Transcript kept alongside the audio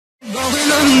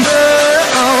Hey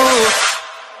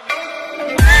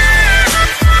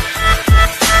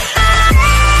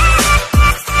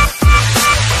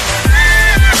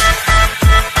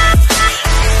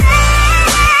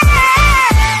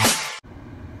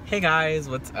guys,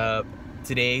 what's up?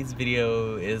 Today's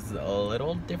video is a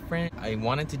little different. I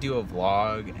wanted to do a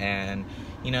vlog and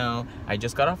you know, I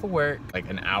just got off of work like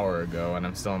an hour ago and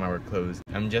I'm still in my work clothes.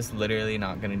 I'm just literally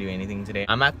not gonna do anything today.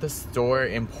 I'm at the store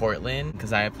in Portland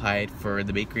because I applied for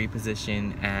the bakery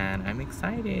position and I'm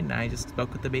excited. I just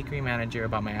spoke with the bakery manager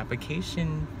about my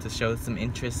application to show some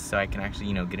interest so I can actually,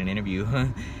 you know, get an interview.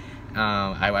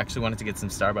 I actually wanted to get some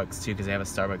Starbucks too because they have a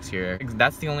Starbucks here.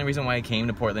 That's the only reason why I came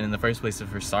to Portland in the first place,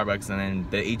 for Starbucks, and then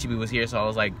the HEB was here, so I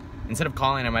was like, instead of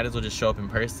calling, I might as well just show up in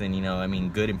person, you know. I mean,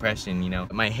 good impression, you know.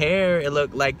 My hair, it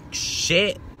looked like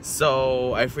shit,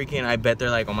 so I bet they're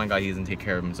like, oh my god, he doesn't take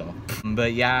care of himself.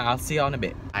 But yeah, I'll see y'all in a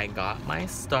bit. I got my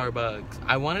Starbucks.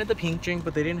 I wanted the pink drink,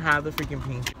 but they didn't have the freaking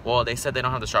pink drink. Well, they said they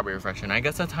don't have the strawberry refresher, and I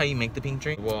guess that's how you make the pink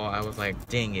drink. Well, I was like,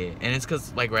 dang it. And it's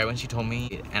because, like, right when she told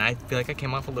me, and I feel like I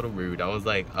came off a little rude. I was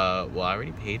like, well, I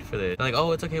already paid for this. They're like,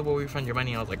 oh, it's okay, we'll refund your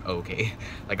money. I was like, oh, okay.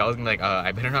 Like, I was gonna be like,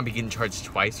 I better not be getting charged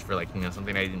twice for, like, you know,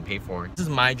 something I didn't pay for. This is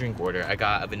my drink order. I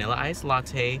got a vanilla iced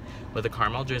latte with a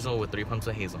caramel drizzle with 3 pumps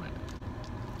of hazelnut.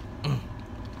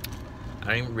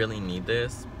 I didn't really need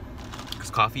this because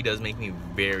coffee does make me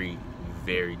very,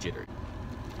 very jittery.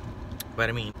 But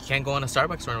I mean, you can't go on a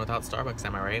Starbucks run without Starbucks,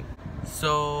 am I right?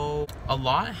 So a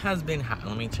lot has been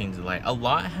let me change the light. A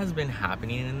lot has been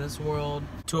happening in this world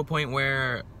to a point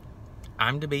where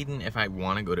I'm debating if I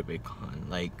want to go to VidCon.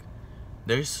 Like,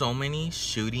 there's so many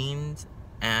shootings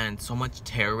and so much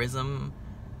terrorism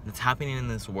that's happening in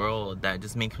this world that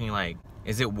just makes me like,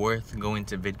 is it worth going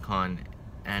to VidCon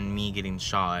and me getting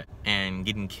shot and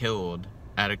getting killed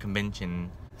at a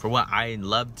convention for what I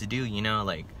love to do, you know?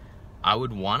 Like, I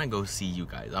would want to go see you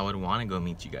guys. I would want to go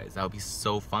meet you guys. That would be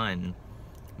so fun.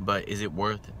 But is it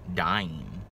worth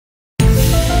dying?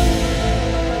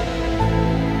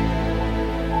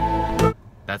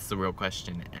 That's the real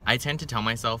question. I tend to tell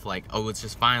myself like, oh, it's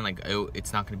just fine. Like, oh,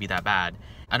 it's not going to be that bad.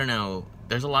 I don't know.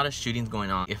 There's a lot of shootings going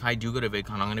on. If I do go to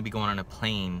VidCon, I'm going to be going on a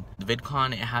plane.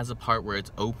 VidCon, it has a part where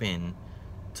it's open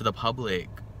to the public.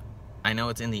 I know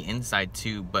it's in the inside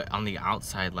too, but on the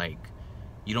outside, like,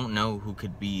 you don't know who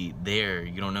could be there.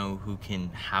 You don't know who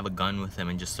can have a gun with them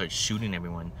and just start shooting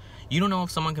everyone. You don't know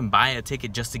if someone can buy a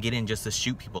ticket just to get in, just to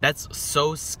shoot people. That's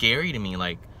so scary to me.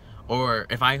 Like, or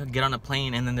if I get on a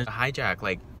plane and then there's a hijack,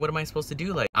 like, what am I supposed to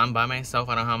do? Like, I'm by myself,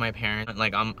 I don't have my parents.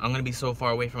 Like, I'm gonna be so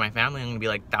far away from my family. I'm gonna be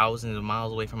like thousands of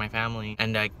miles away from my family,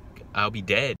 and I'll be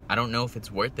dead. I don't know if it's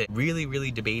worth it.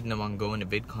 Really debating on going to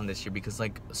VidCon this year because,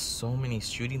 like, so many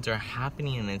shootings are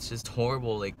happening and it's just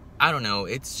horrible. Like, I don't know.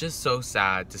 It's just so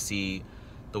sad to see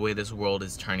the way this world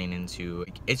is turning into.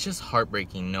 Like, it's just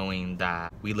heartbreaking knowing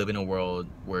that we live in a world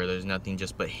where there's nothing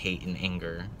just but hate and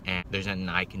anger, and there's nothing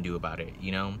I can do about it,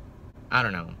 you know? I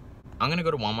don't know. I'm gonna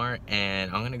go to Walmart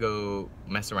and I'm gonna go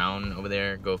mess around over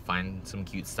there, go find some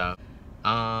cute stuff.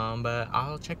 But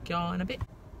I'll check y'all in a bit.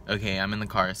 Okay, I'm in the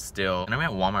car still, and I'm at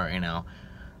Walmart right now,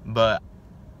 but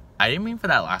I didn't mean for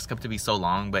that last cup to be so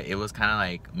long, but it was kind of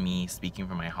like me speaking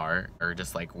from my heart, or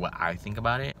just like what I think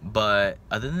about it. But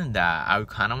other than that, I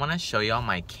kind of want to show y'all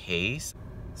my case.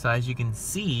 So as you can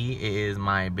see, it is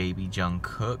my baby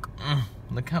Jungkook.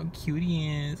 Look how cute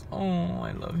he is. Oh,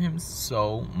 I love him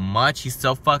so much. He's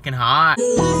so fucking hot.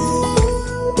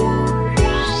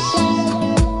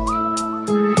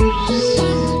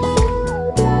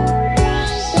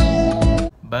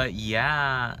 But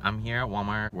yeah, I'm here at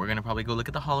Walmart. We're gonna probably go look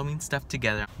at the Halloween stuff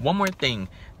together. One more thing.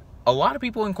 A lot of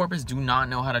people in Corpus do not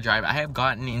know how to drive. I have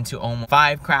gotten into almost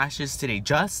 5 crashes today,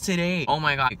 just today. Oh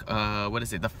my god, what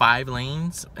is it? The 5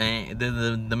 lanes,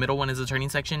 the middle one is the turning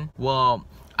section. Well,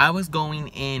 I was going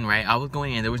in, right? I was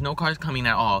going in. There was no cars coming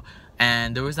at all,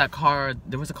 and there was a car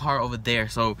over there.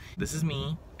 So this is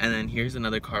me, and then here's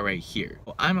another car right here.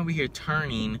 Well, I'm over here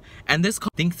turning, and this car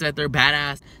thinks that they're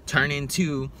badass turning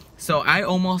too. So I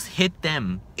almost hit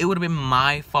them. It would have been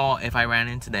my fault if I ran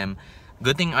into them.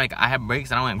 Good thing, like, I have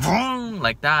brakes and I went vroom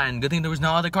like that, and good thing there was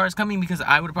no other cars coming because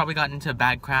I would have probably gotten into a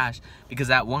bad crash because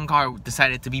that one car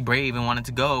decided to be brave and wanted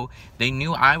to go. They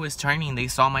knew I was turning. They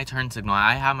saw my turn signal.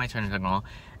 I have my turn signal,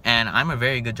 and I'm a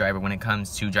very good driver when it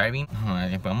comes to driving.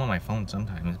 I'm on my phone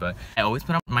sometimes, but I always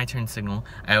put on my turn signal.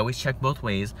 I always check both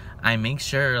ways. I make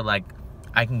sure, like,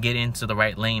 I can get into the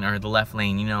right lane or the left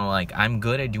lane, you know, like, I'm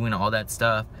good at doing all that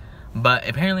stuff. But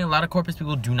apparently a lot of Corpus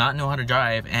people do not know how to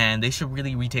drive, and they should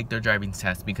really retake their driving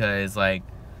test because, like,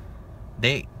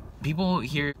 people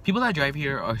that drive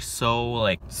here are so,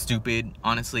 like, stupid,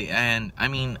 honestly. And I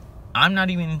mean, I'm not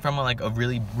even from a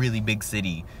really, really big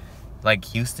city. Like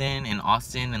Houston and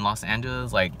Austin and Los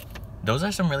Angeles, like, those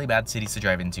are some really bad cities to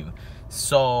drive into.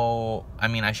 So, I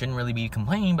mean, I shouldn't really be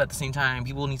complaining, but at the same time,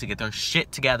 people need to get their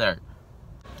shit together.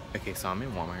 Okay, so I'm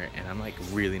in Walmart, and I'm, like,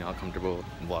 really not comfortable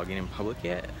vlogging in public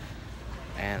yet.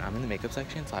 And I'm in the makeup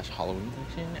section / Halloween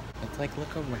section. It's like,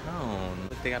 look around.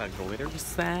 Look, they got a glitter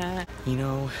set. You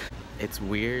know, it's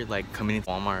weird, like, coming into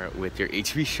Walmart with your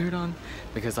HB shirt on.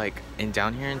 Because, like,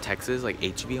 down here in Texas, like,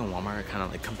 HB and Walmart are kind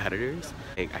of, like, competitors.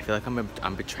 Like, I feel like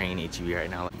I'm betraying HB right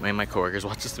now. Like, my coworkers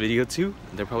watch this video, too.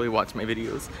 They'll probably watch my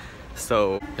videos.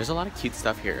 So, there's a lot of cute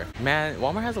stuff here. Man,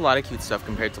 Walmart has a lot of cute stuff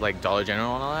compared to, like, Dollar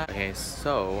General and all that. Okay,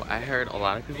 so, I heard a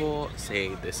lot of people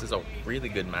say this is a really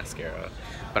good mascara.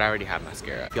 But I already have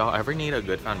mascara. If y'all ever need a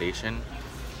good foundation,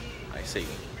 I say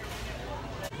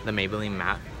the Maybelline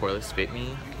Matte Poreless Fit Me.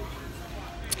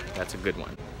 That's a good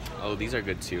one. Oh, these are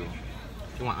good too.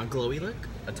 If you want a glowy look,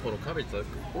 a total coverage look,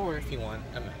 or if you want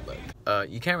a matte look.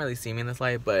 You can't really see me in this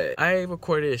light, but I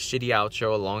recorded a shitty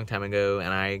outro a long time ago,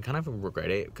 and I kind of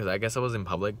regret it because I guess I was in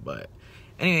public. But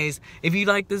anyways, if you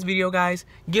like this video, guys,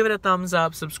 give it a thumbs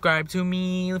up, subscribe to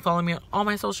me, follow me on all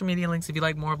my social media links. If you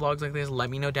like more vlogs like this, let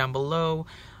me know down below,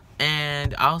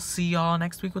 and I'll see y'all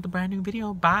next week with a brand new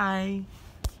video. Bye.